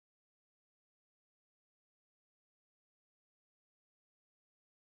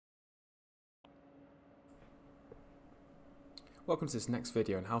Welcome to this next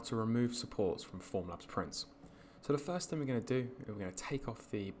video on how to remove supports from Formlabs prints. So the first thing we're going to do is we're going to take off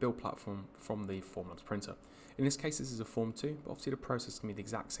the build platform from the Formlabs printer. In this case this is a Form 2, but obviously the process can be the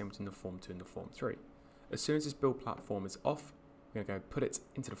exact same between the Form 2 and the Form 3. As soon as this build platform is off, we're going to go put it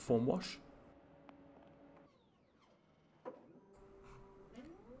into the form wash.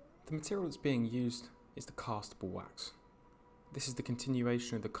 The material that's being used is the castable wax. This is the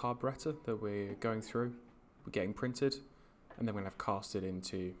continuation of the carburetor that we're going through, we're getting printed, and then we're going to have casted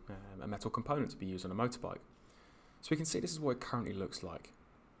into a metal component to be used on a motorbike. So we can see this is what it currently looks like.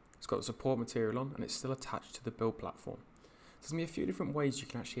 It's got the support material on and it's still attached to the build platform. So there's going to be a few different ways you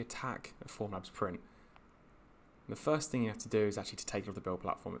can actually attack a Formlabs print. And the first thing you have to do is actually to take it off the build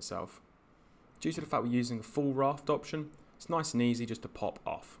platform itself. Due to the fact we're using the full raft option, it's nice and easy just to pop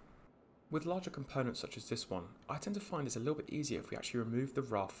off. With larger components such as this one, I tend to find it's a little bit easier if we actually remove the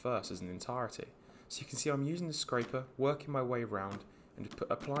raft first as an entirety. So you can see I'm using the scraper, working my way around and just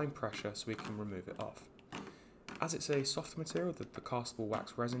applying pressure so we can remove it off. As it's a softer material, the castable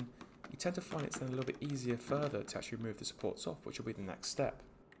wax resin, you tend to find it's then a little bit easier further to actually remove the supports off, which will be the next step.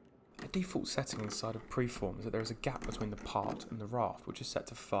 A default setting inside of Preform is that there is a gap between the part and the raft, which is set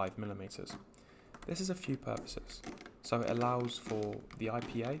to 5mm. This has a few purposes. So it allows for the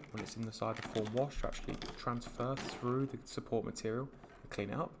IPA, when it's inside the form wash, to actually transfer through the support material and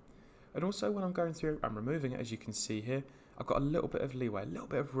clean it up. And also when I'm going through and removing it, as you can see here, I've got a little bit of leeway, a little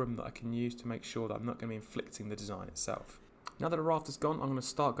bit of room that I can use to make sure that I'm not going to be inflicting the design itself. Now that the raft is gone, I'm going to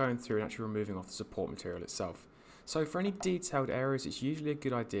start going through and actually removing off the support material itself. So for any detailed areas, it's usually a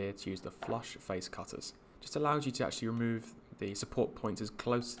good idea to use the flush face cutters. It just allows you to actually remove the support points as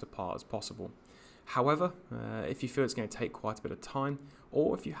close to the part as possible. However, if you feel it's going to take quite a bit of time,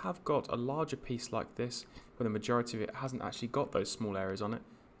 or if you have got a larger piece like this, where the majority of it hasn't actually got those small areas on it,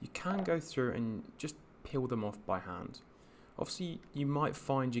 you can go through and just peel them off by hand. Obviously, you might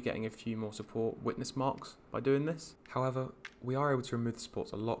find you're getting a few more support witness marks by doing this. However, we are able to remove the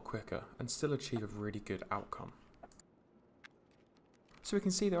supports a lot quicker and still achieve a really good outcome. So we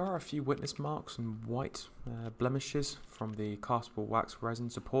can see there are a few witness marks and white blemishes from the castable wax resin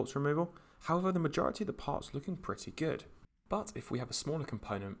supports removal. However, the majority of the part's looking pretty good. But if we have a smaller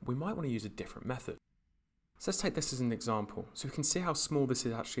component, we might want to use a different method. So let's take this as an example. So we can see how small this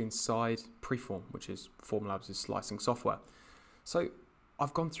is actually inside Preform, which is Formlabs' slicing software. So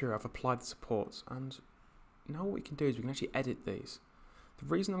I've gone through, I've applied the supports, and now what we can do is we can actually edit these. The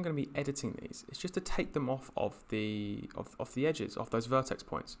reason I'm going to be editing these is just to take them off of the edges, off those vertex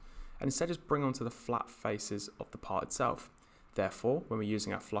points, and instead just bring onto the flat faces of the part itself. Therefore, when we're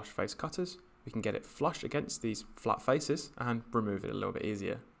using our flush face cutters, we can get it flush against these flat faces and remove it a little bit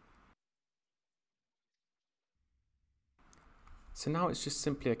easier. So now it's just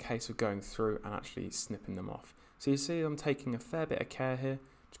simply a case of going through and actually snipping them off. So you see I'm taking a fair bit of care here,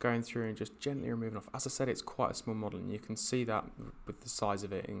 just going through and just gently removing off. As I said, it's quite a small model and you can see that with the size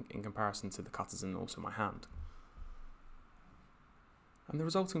of it in comparison to the cutters and also my hand. And the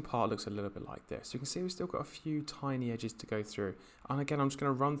resulting part looks a little bit like this. You can see we've still got a few tiny edges to go through. And again, I'm just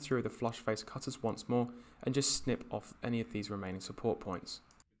going to run through the flush face cutters once more and just snip off any of these remaining support points.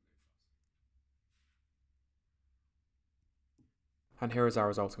 And here is our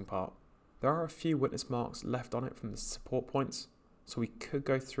resulting part. There are a few witness marks left on it from the support points, so we could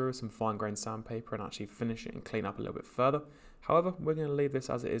go through some fine grained sandpaper and actually finish it and clean up a little bit further. However, we're going to leave this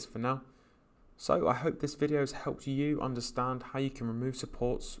as it is for now. So I hope this video has helped you understand how you can remove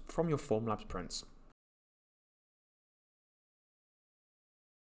supports from your Formlabs prints.